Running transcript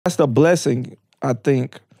that's the blessing, I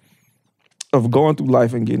think, of going through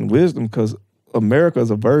life and getting wisdom, because America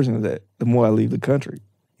is a version of that. The more I leave the country,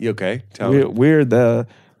 You okay? Tell me. we're the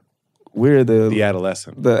The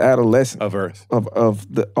adolescent of Earth of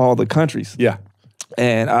all the countries. Yeah.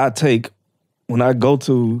 And when I go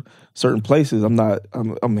to certain places,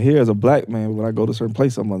 I'm here as a black man. When I go to certain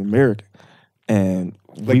places, I'm an American. And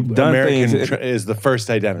we've done American things. is the first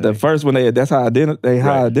identity. The first one, that's how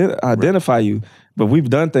identify you. But we've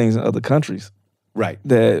done things in other countries. Right.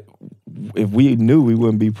 That if we knew, we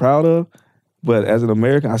wouldn't be proud of. But as an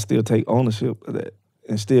American, I still take ownership of that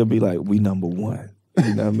and still be like, we number one.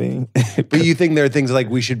 You know what I mean? But you think there are things like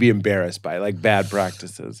we should be embarrassed by, like bad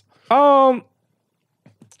practices? Like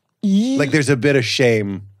there's a bit of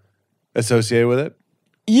shame associated with it?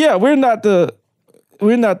 Yeah, we're not the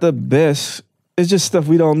best. It's just stuff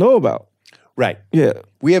we don't know about. Right. Yeah.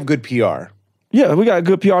 We have good PR. Yeah, we got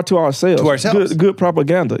good PR to ourselves. To ourselves. Good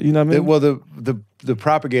propaganda, you know what I mean? Well, the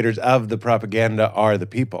propagators of the propaganda are the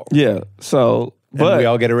people. Yeah, so... But and we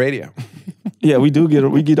all get a radio. Yeah, we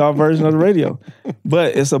get our version of the radio.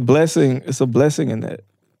 But it's a blessing. It's a blessing in that.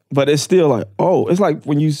 But it's still like, it's like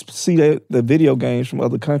when you see the video games from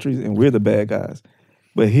other countries and we're the bad guys.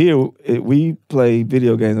 But here, we play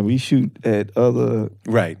video games and we shoot at other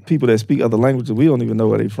people that speak other languages. We don't even know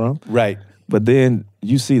where they're from. Right. But then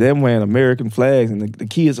you see them wearing American flags and the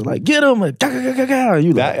kids are like, get them.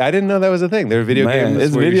 You like, I didn't know that was a thing. There are video games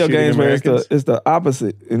it's where video you're games where Americans. it's the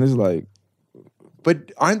opposite. And it's like...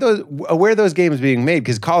 But where are those games being made?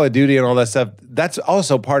 Because Call of Duty and all that stuff, that's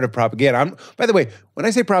also part of propaganda. By the way, when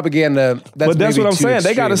I say propaganda, that's what I'm saying.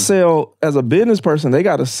 They got to sell, as a business person, they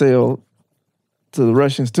got to sell to the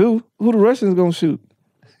Russians too. Who the Russians going to shoot?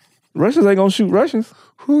 Russians ain't going to shoot Russians.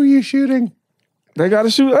 Who are you shooting? They got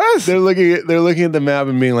to shoot us. They're looking at the map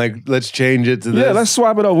and being like, let's change it to this. Yeah, let's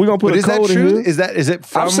swap it over. We're going to put a code in here. Is that true? Is it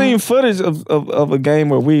from... I've seen footage of a game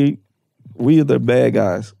where we are the bad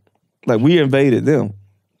guys. Like, we invaded them.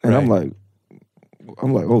 And I'm like,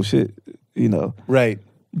 oh shit, you know. Right.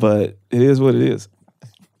 But it is what it is.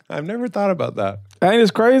 I've never thought about that. Ain't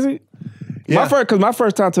it crazy? Yeah. My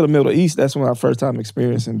first time to the Middle East, that's when I first time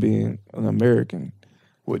experiencing being an American.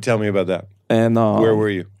 Tell me about that. And where were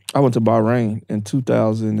you? I went to Bahrain in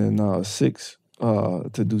 2006 to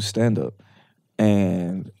do stand-up.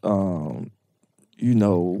 And, you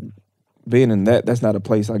know, being in that's not a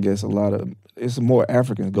place, I guess, it's more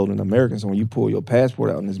Africans go than Americans. So when you pull your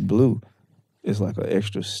passport out and it's blue, it's like an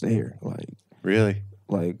extra stare. Like, really?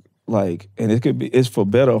 Like, and it's for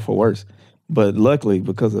better or for worse. But luckily,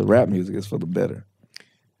 because of rap music, it's for the better.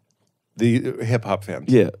 The hip hop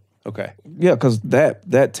fans? Yeah. Okay. Yeah, because that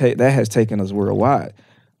has taken us worldwide.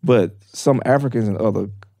 But some Africans in other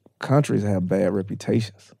countries have bad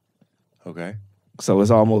reputations. Okay. So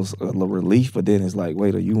it's almost a little relief, but then it's like,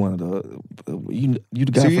 wait, are you one of you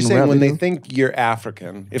the guy So from you're the saying rap when they video? think you're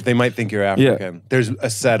African, if they might think you're African, there's a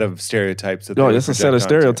set of stereotypes that it's a set of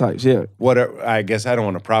stereotypes, yeah. I guess I don't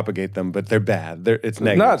want to propagate them, but they're bad. It's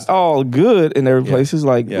negative. Not all good in every place. It's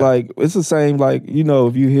like it's the same, like, you know,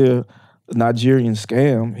 if you hear a Nigerian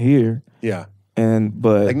scam here. Yeah.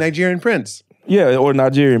 But like Nigerian Prince. Yeah, or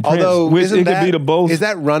Nigerian Prince. Although, it could be the both. Is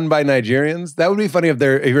that run by Nigerians? That would be funny if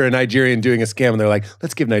you're a Nigerian doing a scam and they're like,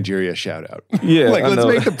 let's give Nigeria a shout out. Yeah, like, let's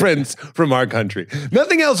make the Prince from our country.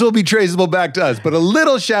 Nothing else will be traceable back to us, but a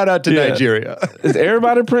little shout out to Nigeria. Is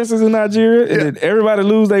everybody princes in Nigeria? And did everybody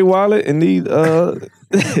lose their wallet and need... Because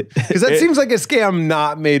that seems like a scam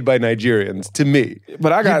not made by Nigerians to me.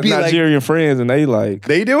 But I got Nigerian friends and they like...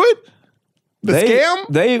 They do it?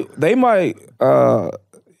 Scam? They might,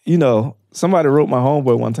 you know... Somebody wrote my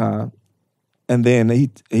homeboy one time, and then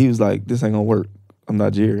he was like, "This ain't gonna work. I'm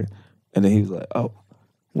Nigerian." And then he was like, "Oh,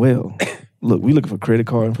 well, look, we looking for credit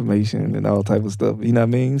card information and all type of stuff." You know what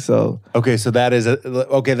I mean? So okay, so that is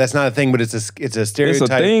that's not a thing, but it's a stereotype. It's a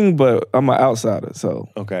thing, but I'm an outsider. So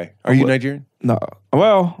okay, are you Nigerian? No,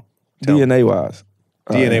 well, DNA wise.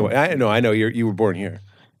 I know you were born here.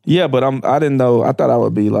 Yeah, but I didn't know. I thought I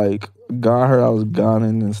would be like I heard I was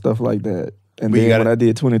Ghanaian and stuff like that. And then when I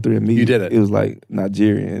did 23andMe, you did it. It was like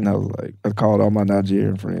Nigerian. And I was like, I called all my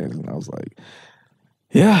Nigerian friends and I was like,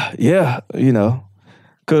 yeah, you know.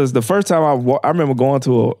 Because the first time I remember going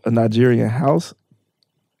to a Nigerian house,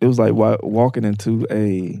 it was like walking into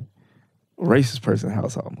a racist person's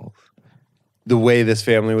house almost. The way this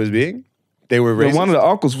family was being? They were racist? One of the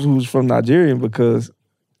uncles who was from Nigeria because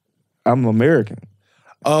I'm American.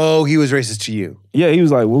 Oh, he was racist to you. Yeah, he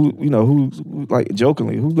was like, well, you know, who like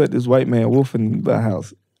jokingly, who let this white man wolf in the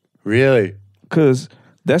house? Really? Because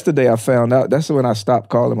that's the day I found out. That's when I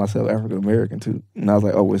stopped calling myself African American too. And I was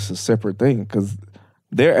like, oh, it's a separate thing because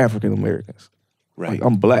they're African Americans. Right. Like,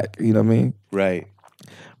 I'm black, you know what I mean? Right.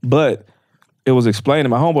 But it was explained,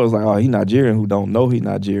 and my homeboy was like, oh, he Nigerian who don't know he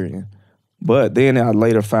Nigerian. But then I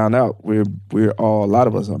later found out a lot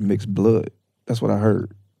of us are mixed blood. That's what I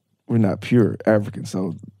heard. We're not pure African,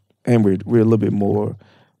 so, and we're a little bit more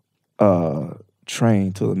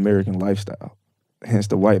trained to the American lifestyle. Hence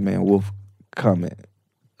the white man wolf comment.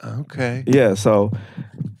 Okay. Yeah, so,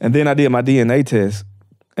 and then I did my DNA test,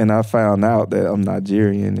 and I found out that I'm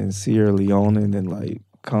Nigerian and Sierra Leone and like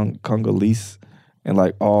Congolese and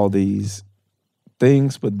like all these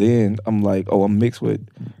things. But then I'm like, oh, I'm mixed with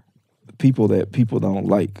people that people don't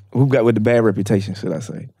like, who got with the bad reputation, should I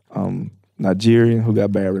say. Nigerian, who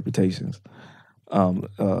got bad reputations.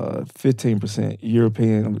 15%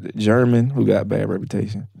 European, German, who got bad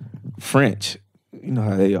reputation. French, you know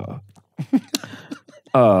how they are.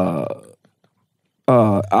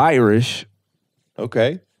 Irish.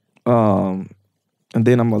 Okay. And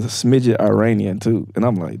then I'm a smidget Iranian too. And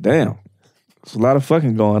I'm like, damn, there's a lot of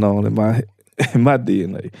fucking going on in my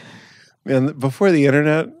DNA. Man, before the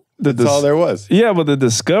internet, that's all there was. Yeah, but the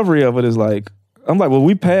discovery of it is like, I'm like, when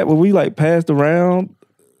we passed around,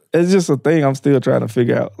 it's just a thing I'm still trying to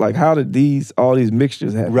figure out. Like, how did all these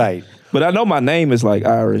mixtures happen? Right. But I know my name is like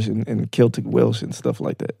Irish and Celtic Welsh and stuff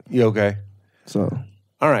like that. You okay? So.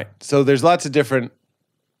 All right. So there's lots of different.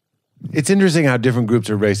 It's interesting how different groups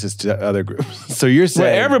are racist to other groups. So you're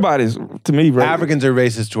saying everybody's, to me, racist. Africans are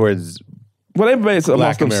racist towards. Well, everybody's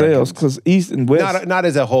amongst themselves because East and West. Not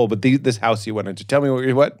as a whole, but this house you went into. Tell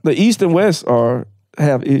me what? The East and West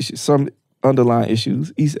have issues, some underlying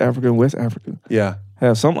issues. East Africa and West Africa. Yeah.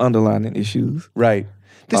 Have some underlying issues. Right.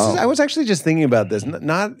 I was actually just thinking about this,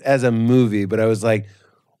 not as a movie, but I was like,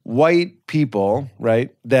 white people, right,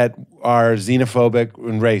 that are xenophobic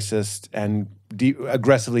and racist and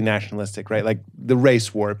aggressively nationalistic, right? Like the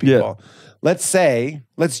race war people. Yeah.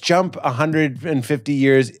 Let's jump 150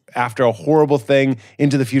 years after a horrible thing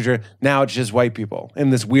into the future. Now it's just white people in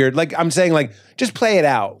this weird, like I'm saying, like just play it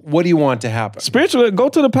out. What do you want to happen? Spiritually, go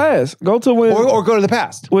to the past. Go to when, or go to the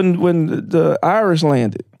past. When the Irish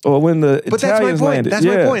landed, or when the Italians landed. That's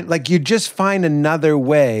my point. Like you just find another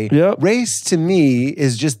way. Yep. Race to me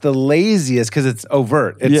is just the laziest because it's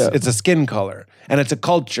overt. It's a skin color. And it's a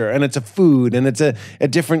culture, and it's a food, and it's a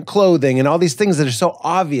different clothing, and all these things that are so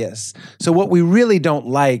obvious. So what we really don't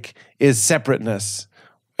like is separateness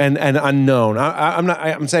and unknown.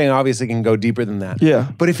 I'm saying obviously it can go deeper than that.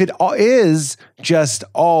 Yeah. But if it is just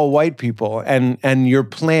all white people, and your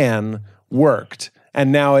plan worked,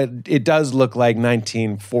 and now it does look like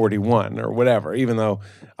 1941 or whatever, even though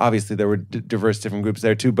obviously there were diverse different groups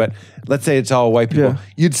there too, but let's say it's all white people. Yeah.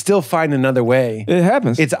 You'd still find another way. It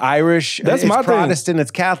happens. It's Irish, it's Protestant, it's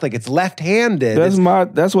Catholic, it's left-handed. That's my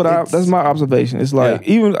observation. It's like,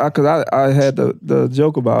 even because I had the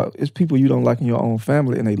joke about it's people you don't like in your own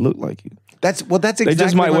family and they look like you. That's exactly they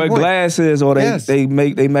just might wear glasses, or they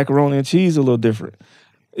make they macaroni and cheese a little different.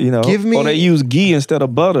 You know, or they use ghee instead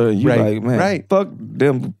of butter. You like, man, fuck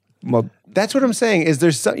them. That's what I'm saying. Is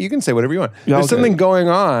there you can say whatever you want. There's something going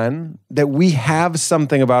on that we have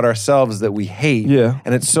something about ourselves that we hate. Yeah.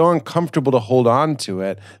 And it's so uncomfortable to hold on to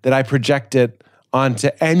it that I project it onto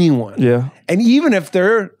anyone. Yeah. And even if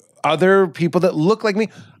there are other people that look like me,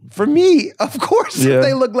 for me, of course, if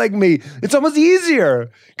they look like me, it's almost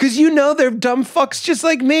easier because they're dumb fucks just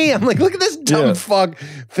like me. I'm like, look at this dumb fuck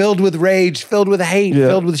filled with rage, filled with hate,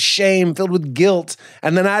 filled with shame, filled with guilt.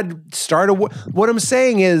 And then I'd start what I'm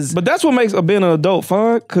saying is... But that's what makes being an adult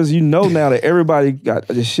fun, because now that everybody got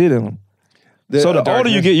this shit in them. So the older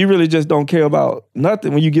you get, you really just don't care about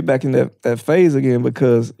nothing when you get back in that phase again,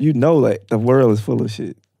 because like the world is full of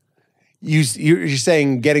shit. You're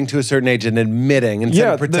saying getting to a certain age and admitting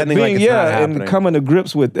instead of pretending like it's not happening. And coming to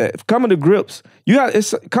grips with that. Coming to grips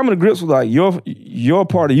with like your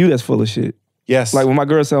part of you that's full of shit. Yes. Like when my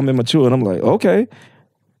girl said I'm immature, and I'm like, okay,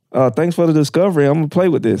 thanks for the discovery. I'm gonna play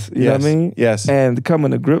with this. You know what I mean? Yes. And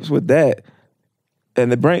coming to grips with that,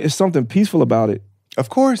 and the brain is something peaceful about it. Of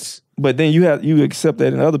course. But then you accept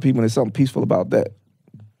that in other people, and there's something peaceful about that.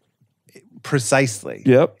 Precisely.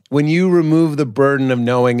 Yep. When you remove the burden of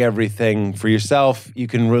knowing everything for yourself, you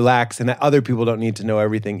can relax, and other people don't need to know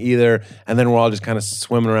everything either. And then we're all just kind of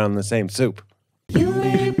swimming around in the same soup.